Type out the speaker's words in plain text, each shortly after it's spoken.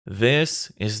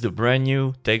This is the brand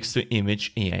new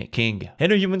text-to-image AI king.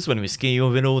 Hello humans, my name is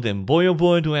ComfyUI, and boy oh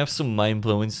boy do I have some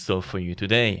mind-blowing stuff for you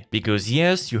today. Because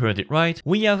yes, you heard it right,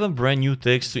 we have a brand new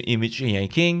text-to-image AI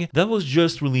king that was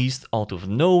just released out of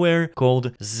nowhere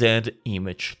called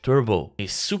Z-Image Turbo. A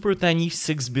super tiny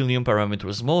 6 billion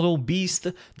parameters model beast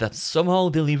that somehow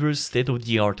delivers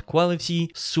state-of-the-art quality,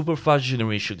 super fast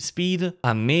generation speed,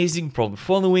 amazing prompt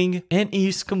following, and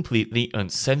is completely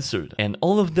uncensored. And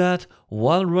all of that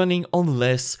while running on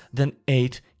less than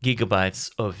 8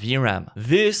 GB of VRAM.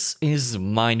 This is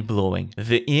mind-blowing.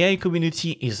 The AI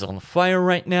community is on fire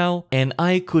right now, and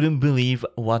I couldn't believe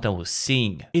what I was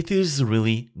seeing. It is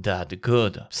really that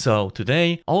good. So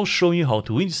today, I'll show you how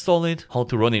to install it, how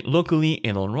to run it locally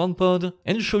and on RunPod,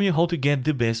 and show you how to get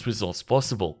the best results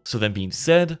possible. So that being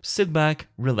said, sit back,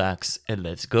 relax, and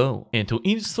let's go. And to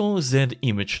install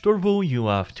Z-Image Turbo, you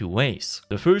have two ways.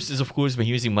 The first is of course by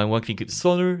using my one-click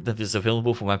installer that is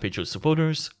available for my Patreon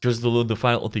supporters. Just download the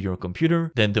file to your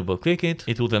computer, then double click it.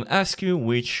 It will then ask you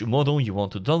which model you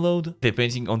want to download,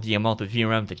 depending on the amount of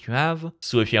VRAM that you have.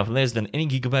 So if you have less than 8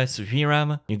 GB of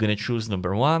VRAM, you're gonna choose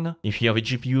number 1. If you have a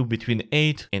GPU between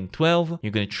 8 and 12,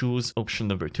 you're gonna choose option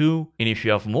number 2. And if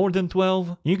you have more than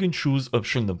 12, you can choose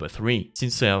option number 3.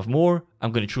 Since I have more,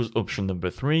 I'm going to choose option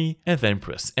number 3 and then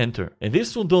press enter. And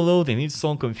this will download and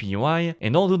install ComfyUI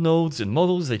and all the nodes and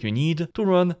models that you need to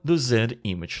run the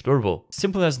Z-Image Turbo.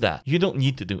 Simple as that. You don't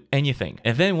need to do anything.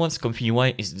 And then once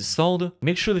ComfyUI is installed,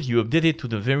 make sure that you update it to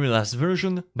the very last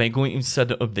version by going inside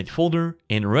the update folder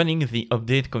and running the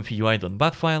update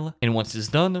ComfyUI.bat file. And once it's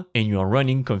done and you are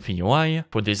running ComfyUI,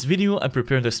 for this video I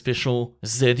prepared a special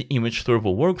Z-Image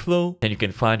Turbo workflow that you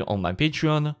can find on my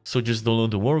Patreon. So just download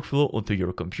the workflow onto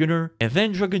your computer and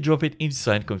then drag and drop it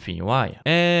inside ComfyUI.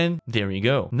 And there you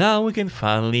go. Now we can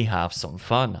finally have some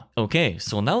fun. Okay,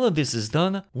 so now that this is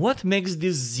done, what makes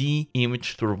this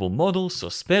Z-Image Turbo model so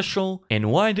special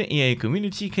and why the AI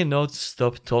community cannot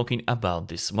stop talking about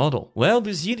this model? Well,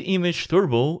 the Z-Image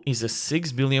Turbo is a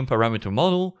 6 billion parameter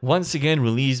model, once again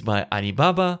released by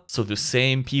Alibaba, so the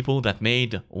same people that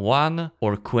made Wan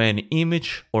or Qwen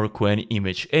Image or Qwen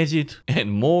Image Edit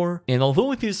and more. And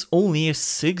although it is only a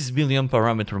 6 billion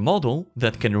parameter model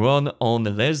that can run on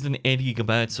less than 8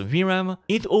 GB of VRAM,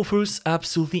 it offers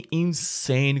absolutely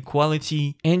insane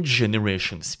quality and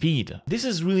generation speed. This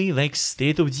is really like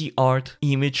state-of-the-art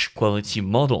image quality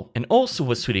model. And also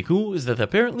what's really cool is that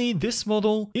apparently this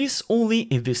model is only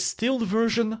a distilled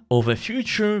version of a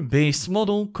future base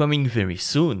model coming very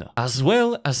soon, as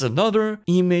well as another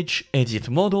image edit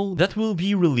model that will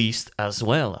be released as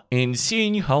well. And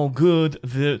seeing how good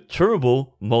the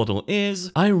Turbo model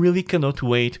is, I really cannot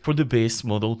wait for the base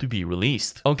model to be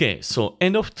released. Okay, so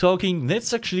end of talking,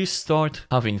 let's actually start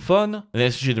having fun.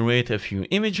 Let's generate a few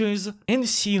images and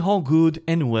see how good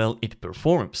and well it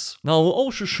performs. Now I'll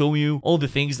also show you all the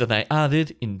things that I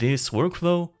added in this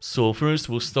workflow. So first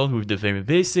we'll start with the very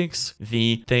basics,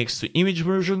 the text to image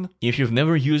version. If you've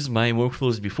never used my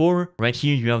workflows before, right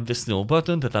here you have this little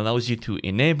button that allows you to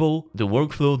enable the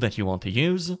workflow that you want to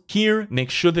use. Here,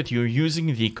 make sure that you're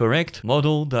using the correct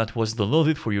model that was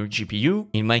downloaded for your GPU.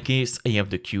 In my case, I have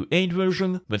the Q8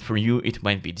 version, but for you it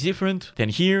might be different. Then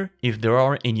here, if there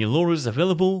are any lowers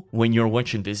available when you're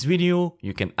watching this video,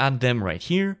 you can add them right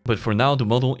here. But for now, the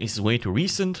model is way too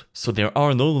recent, so there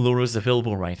are no lowers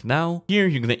available right now. Here,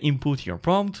 you're gonna input your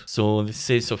prompt. So let's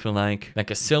say something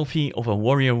like a selfie of a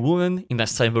warrior woman in a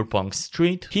cyberpunk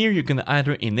street. Here, you can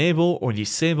either enable or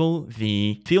disable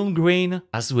the film grain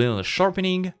as well as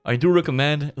sharpening. I do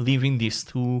recommend leaving these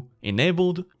two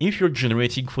enabled if you're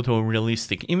generating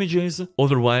photorealistic images.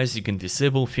 Otherwise, you can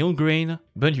disable film grain,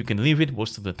 but you can leave it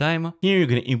most of the time. Here you're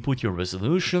gonna input your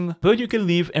resolution, but you can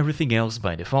leave everything else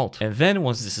by default. And then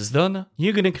once this is done,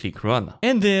 you're gonna click run.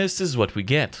 And this is what we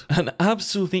get. An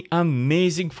absolutely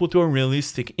amazing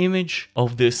photorealistic image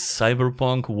of this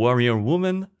cyberpunk warrior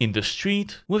woman in the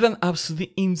street with an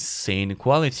absolutely insane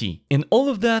quality. And all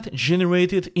of that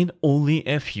generated in only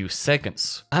a few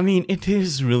seconds. I mean, it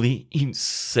is really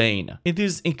insane. It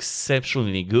is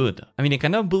exceptionally good. I mean, I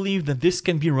cannot believe that this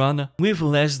can be run with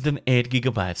less than 8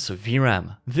 GB of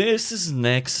VRAM. This is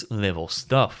next level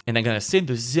stuff. And I gotta say,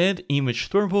 the Z-Image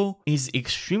Turbo is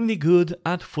extremely good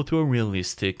at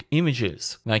photorealistic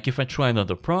images. Like if I try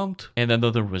another prompt and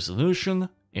another resolution,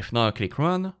 If now I click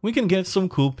run, we can get some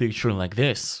cool picture like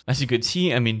this. As you can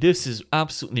see, I mean, this is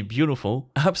absolutely beautiful,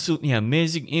 absolutely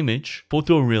amazing image,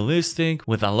 photorealistic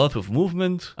with a lot of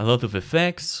movement, a lot of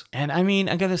effects. And I mean,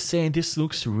 I gotta say, this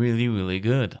looks really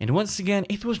good. And once again,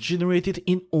 it was generated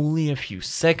in only a few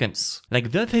seconds.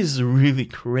 Like, that is really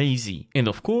crazy. And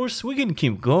of course, we can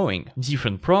keep going.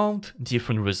 Different prompt,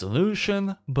 different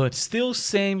resolution, but still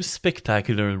same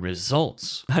spectacular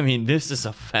results. I mean, this is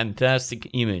a fantastic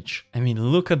image. I mean,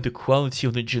 look at the quality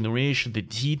of the generation, the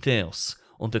details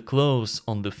on the clothes,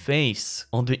 on the face,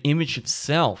 on the image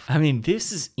itself. I mean,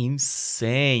 this is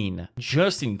insane.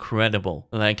 Just incredible.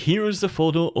 Like, here is a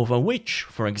photo of a witch,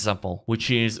 for example,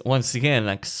 which is, once again,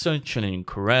 like such an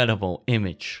incredible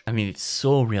image. I mean, it's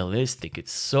so realistic.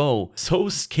 It's so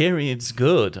scary. It's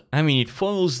good. I mean, it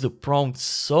follows the prompt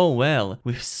so well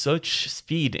with such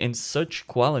speed and such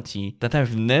quality that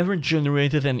I've never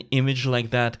generated an image like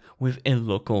that with a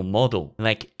local model.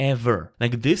 Like, ever.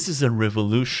 Like, this is a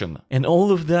revolution. And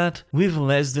all of that with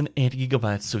less than 8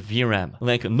 GB of VRAM.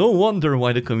 Like, no wonder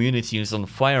why the community is on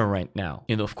fire right now.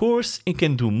 And of course, it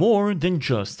can do more than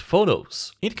just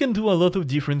photos. It can do a lot of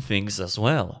different things as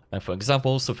well. Like, for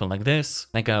example, something like this,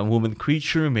 like a woman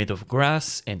creature made of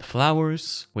grass and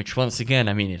flowers, which once again,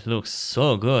 I mean, it looks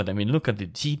so good. I mean, look at the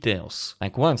details.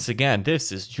 Like, once again,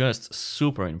 this is just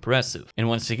super impressive. And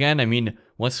once again, I mean,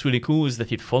 what's really cool is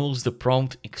that it follows the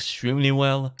prompt extremely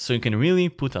well, so you can really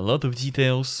put a lot of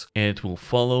details, and it will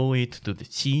follow it to the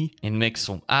T and make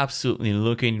some absolutely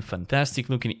fantastic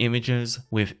looking images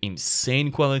with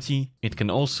insane quality. It can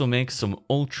also make some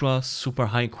ultra super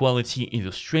high quality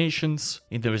illustrations,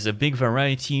 and there is a big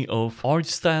variety of art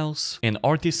styles and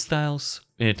artist styles.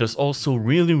 It is also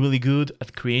really good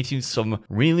at creating some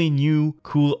really new,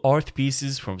 cool art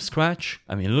pieces from scratch.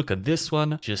 I mean, look at this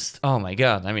one. Just, oh my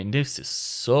god, I mean, this is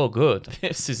so good.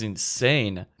 This is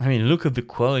insane. I mean, look at the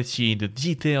quality, the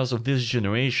details of this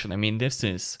generation. I mean, this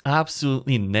is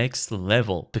absolutely next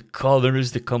level. The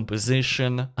colors, the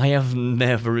composition. I have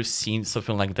never seen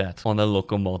something like that on a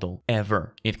local model,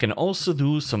 ever. It can also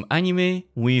do some anime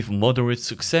with moderate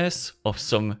success of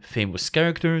some famous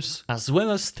characters, as well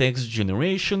as text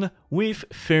generation with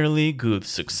fairly good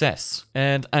success.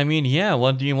 And I mean, yeah,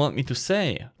 what do you want me to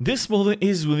say? This model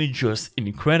is really just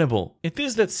incredible. It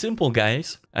is that simple,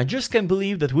 guys. I just can't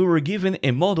believe that we were given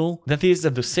a model that is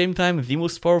at the same time the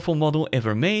most powerful model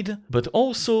ever made, but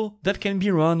also that can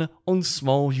be run on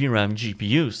small VRAM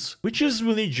GPUs, which is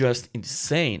really just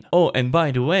insane. Oh, and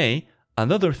by the way,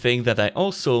 another thing that I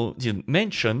also didn't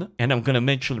mention, and I'm gonna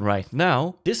mention right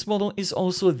now, this model is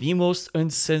also the most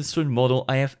uncensored model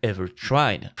I have ever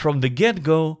tried. From the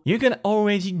get-go, you can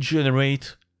already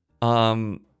generate, how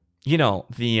can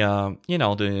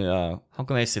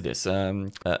I say this?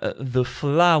 The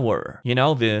flower. You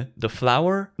know, the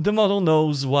flower? The model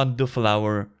knows what the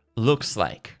flower looks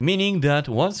like. Meaning that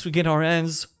once we get our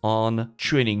hands on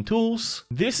training tools,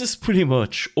 this is pretty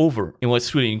much over. And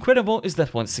what's really incredible is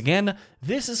that once again,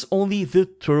 this is only the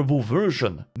turbo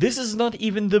version. This is not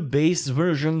even the base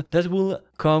version that will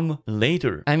come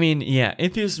later. I mean, yeah,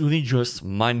 it is really just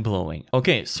mind-blowing.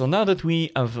 Okay, so now that we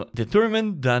have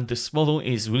determined that this model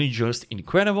is really just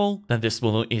incredible, that this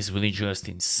model is really just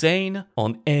insane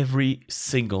on every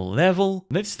single level,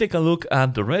 let's take a look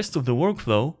at the rest of the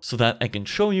workflow so that I can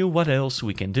show you what else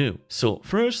we can do. So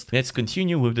first, let's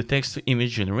continue with the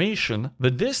text-to-image generation,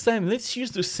 but this time let's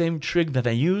use the same trick that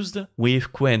I used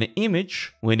with Qwen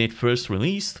Image when it first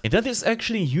released, and that is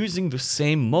actually using the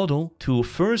same model to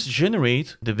first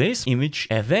generate the base image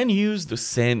and then use the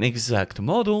same exact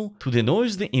model to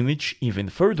denoise the image even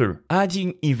further,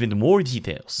 adding even more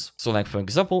details. So like, for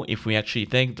example, if we actually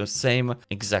take the same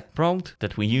exact prompt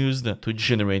that we used to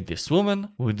generate this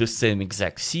woman with the same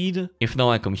exact seed, if now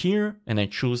I come here and I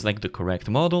choose like the correct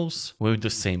models with the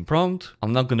same prompt,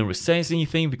 I'm not gonna resize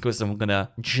anything because I'm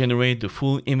gonna generate the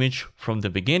full image from the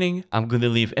beginning. I'm gonna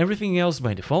leave everything else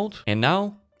by default, and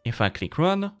now if I click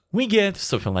run, we get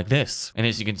something like this. And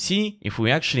as you can see, if we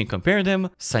actually compare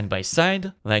them side by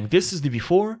side, like this is the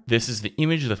before, this is the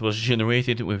image that was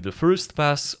generated with the first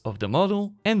pass of the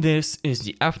model, and this is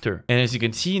the after. And as you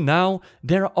can see now,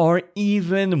 there are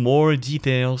even more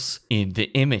details in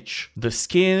the image. The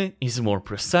skin is more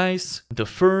precise, the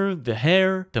fur, the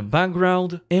hair, the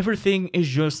background, everything is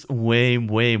just way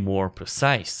more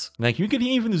precise. Like you can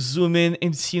even zoom in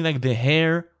and see like the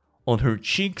hair on her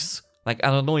cheeks Like,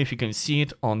 I don't know if you can see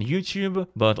it on YouTube,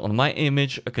 but on my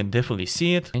image, I can definitely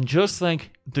see it. And just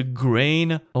like the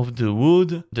grain of the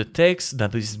wood, the text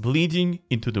that is bleeding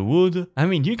into the wood, I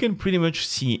mean, you can pretty much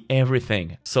see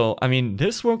everything. So, I mean,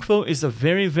 this workflow is a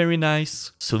very, very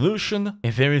nice solution, a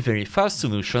very, very fast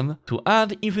solution to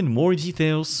add even more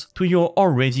details to your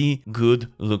already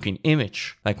good looking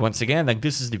image. Like, once again, like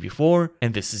this is the before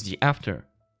and this is the after.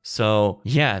 So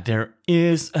yeah, there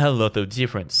is a lot of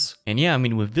difference. And yeah, I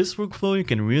mean, with this workflow, you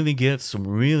can really get some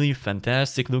really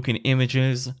fantastic looking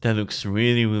images that looks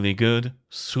really, really good,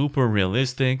 super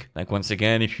realistic. Like, once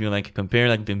again, if you like compare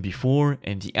like the before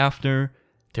and the after,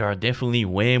 there are definitely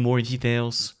way more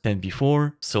details than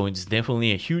before, so it's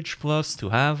definitely a huge plus to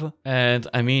have. And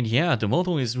I mean, yeah, the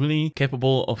model is really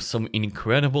capable of some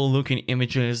incredible looking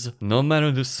images. No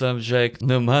matter the subject,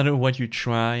 no matter what you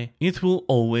try, it will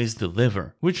always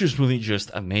deliver, which is really just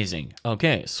amazing.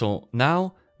 Okay, so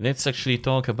now let's actually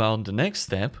talk about the next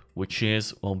step, which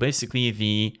is, well, basically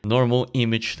the normal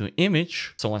image to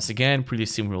image. So once again, pretty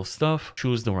similar stuff.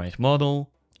 Choose the right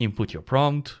model. Input your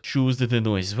prompt, choose the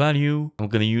denoise value. I'm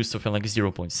gonna use something like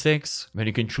 0.6, but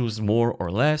you can choose more or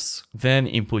less. Then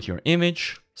input your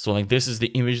image. So like this is the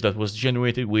image that was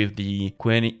generated with the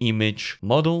Quen image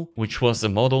model, which was a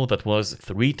model that was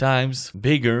 3 times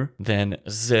bigger than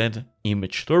Z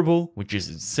image turbo, which is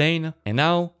insane. And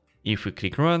now, if we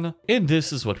click run, and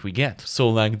this is what we get. So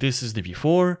like this is the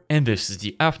before and this is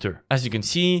the after. As you can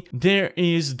see, there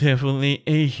is definitely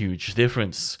a huge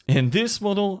difference. And this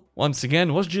model, once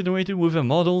again, was generated with a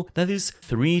model that is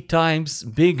 3 times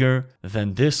bigger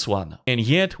than this one. And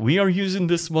yet we are using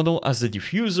this model as a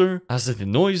diffuser, as a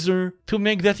denoiser, to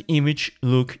make that image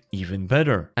look even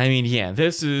better. I mean, yeah,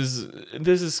 this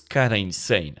is kinda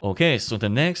insane. Okay, so the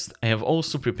next, I have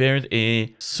also prepared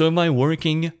a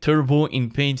semi-working turbo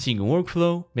in painting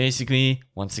workflow. Basically,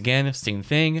 once again, same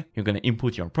thing. You're gonna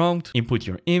input your prompt, input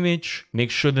your image,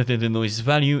 make sure that the denoise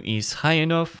value is high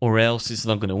enough or else it's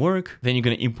not gonna work. Then you're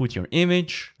gonna input your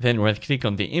image, then right click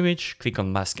on the image, click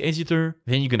on mask editor.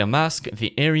 Then you're gonna mask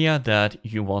the area that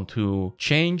you want to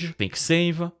change, click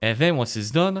save. And then once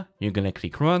it's done, you're gonna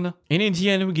click run. And in the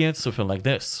end, we get something like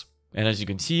this. And as you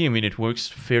can see, I mean, it works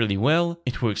fairly well.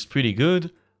 It works pretty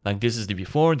good. Like this is the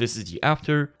before, this is the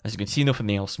after. As you can see,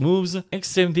 nothing else moves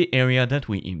except the area that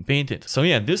we inpainted. So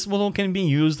yeah, this model can be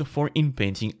used for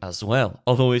inpainting as well.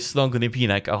 Although it's not gonna be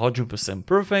like 100%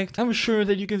 perfect, I'm sure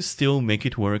that you can still make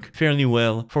it work fairly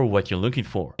well for what you're looking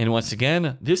for. And once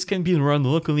again, this can be run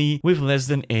locally with less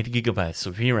than 8 GB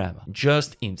of VRAM.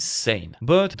 Just insane.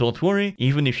 But don't worry,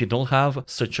 even if you don't have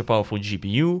such a powerful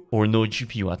GPU or no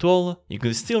GPU at all, you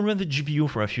can still run the GPU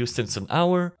for a few cents an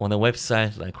hour on a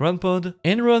website like RunPod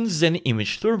and run Zen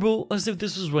Image Turbo as if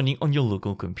this was running on your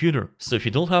local computer. So if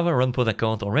you don't have a RunPod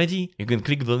account already, you can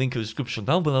click the link in the description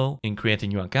down below and create a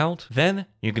new account. Then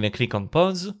you're gonna click on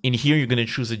pods. In here, you're gonna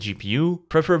choose a GPU,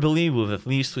 preferably with at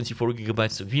least 24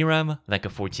 GB of VRAM, like a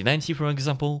 4090 for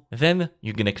example. Then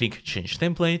you're gonna click change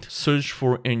template, search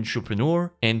for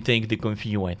entrepreneur and take the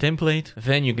ComfyUI template.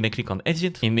 Then you're gonna click on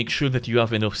edit and make sure that you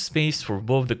have enough space for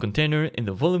both the container and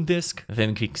the volume disk.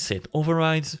 Then click set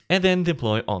overrides and then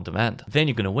deploy on demand. Then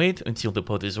you're gonna wait until the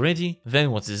pod is ready.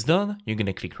 Then once it's done, you're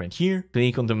gonna click right here,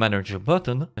 click on the manager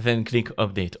button, then click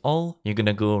update all. You're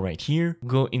gonna go right here,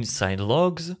 go inside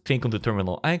logs, click on the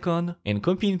terminal icon and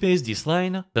copy and paste this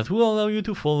line that will allow you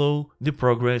to follow the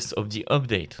progress of the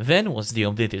update. Then once the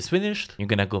update is finished, you're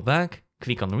gonna go back,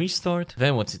 click on restart.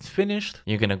 Then once it's finished,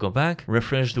 you're gonna go back,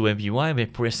 refresh the web UI by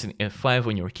pressing F5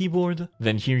 on your keyboard.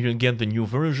 Then here you'll get the new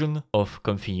version of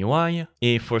ComfyUI.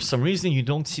 If for some reason you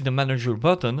don't see the manager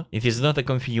button, it is not a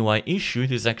ComfyUI issue,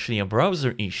 it is actually a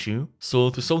browser issue.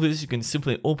 So to solve this, you can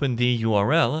simply open the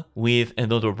URL with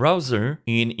another browser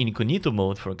in incognito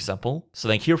mode, for example. So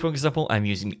like here, for example, I'm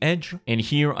using Edge, and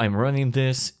here I'm running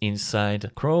this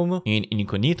inside Chrome in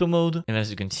incognito mode. And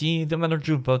as you can see, the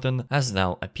manager button has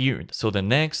now appeared. So then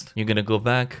next, you're gonna go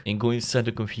back and go inside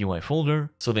the ComfyUI folder.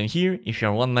 So then here, if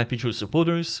you're one of my Patreon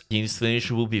supporters, the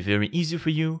installation will be very easy for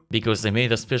you because I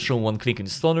made a special one-click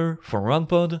installer for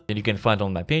RunPod that you can find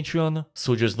on my Patreon.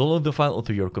 So just download the file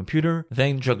onto your computer,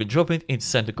 then drag and drop it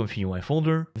inside the ComfyUI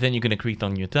folder. Then you're gonna create a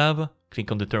new tab, click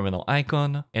on the terminal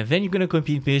icon, and then you're gonna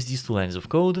copy and paste these 2 lines of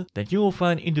code that you will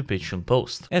find in the Patreon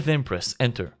post, and then press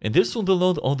enter. And this will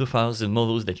download all the files and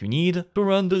models that you need to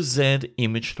run the Z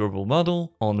Image Turbo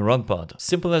model on RunPod.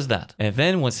 Simple as that. And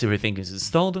then once everything is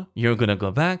installed, you're gonna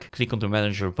go back, click on the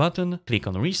manager button, click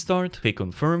on restart, click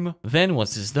confirm. Then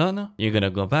once it's done, you're gonna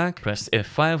go back, press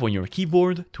F5 on your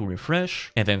keyboard to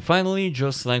refresh. And then finally,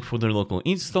 just like for the local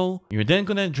install, you're then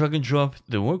gonna drag and drop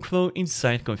the workflow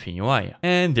inside ComfyUI.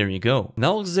 And there you go. go.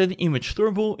 Now Z Image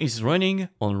Turbo is running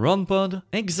on RunPod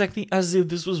exactly as if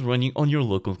this was running on your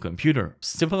local computer.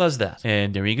 Simple as that.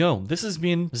 And there you go. This has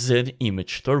been Z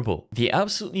Image Turbo, the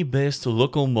absolutely best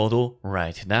local model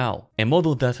right now. A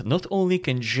model that not only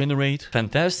can generate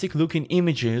fantastic looking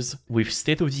images with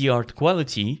state-of-the-art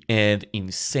quality and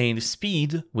insane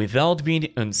speed without being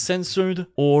uncensored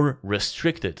or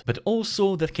restricted, but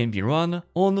also that can be run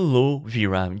on low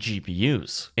Vram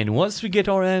GPUs. And once we get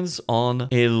our hands on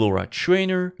a LoRa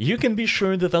trainer, you can be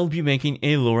sure that I'll be making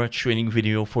a LoRa training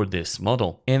video for this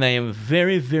model. And I am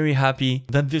very happy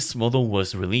that this model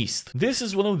was released. This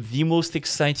is one of the most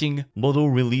exciting model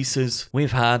releases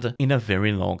we've had in a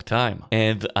very long time,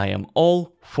 and I am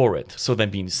all for it. So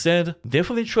that being said,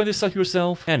 definitely try this out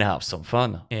yourself and have some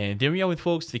fun. And there we have it,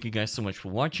 folks. Thank you guys so much for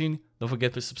watching. Don't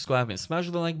forget to subscribe and smash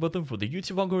the like button for the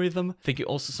YouTube algorithm. Thank you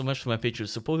also so much to my Patreon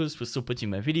supporters for supporting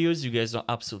my videos. You guys are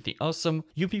absolutely awesome.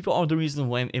 You people are the reason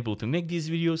why I'm able to make these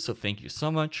videos, so thank you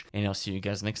so much. And I'll see you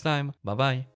guys next time. Bye bye.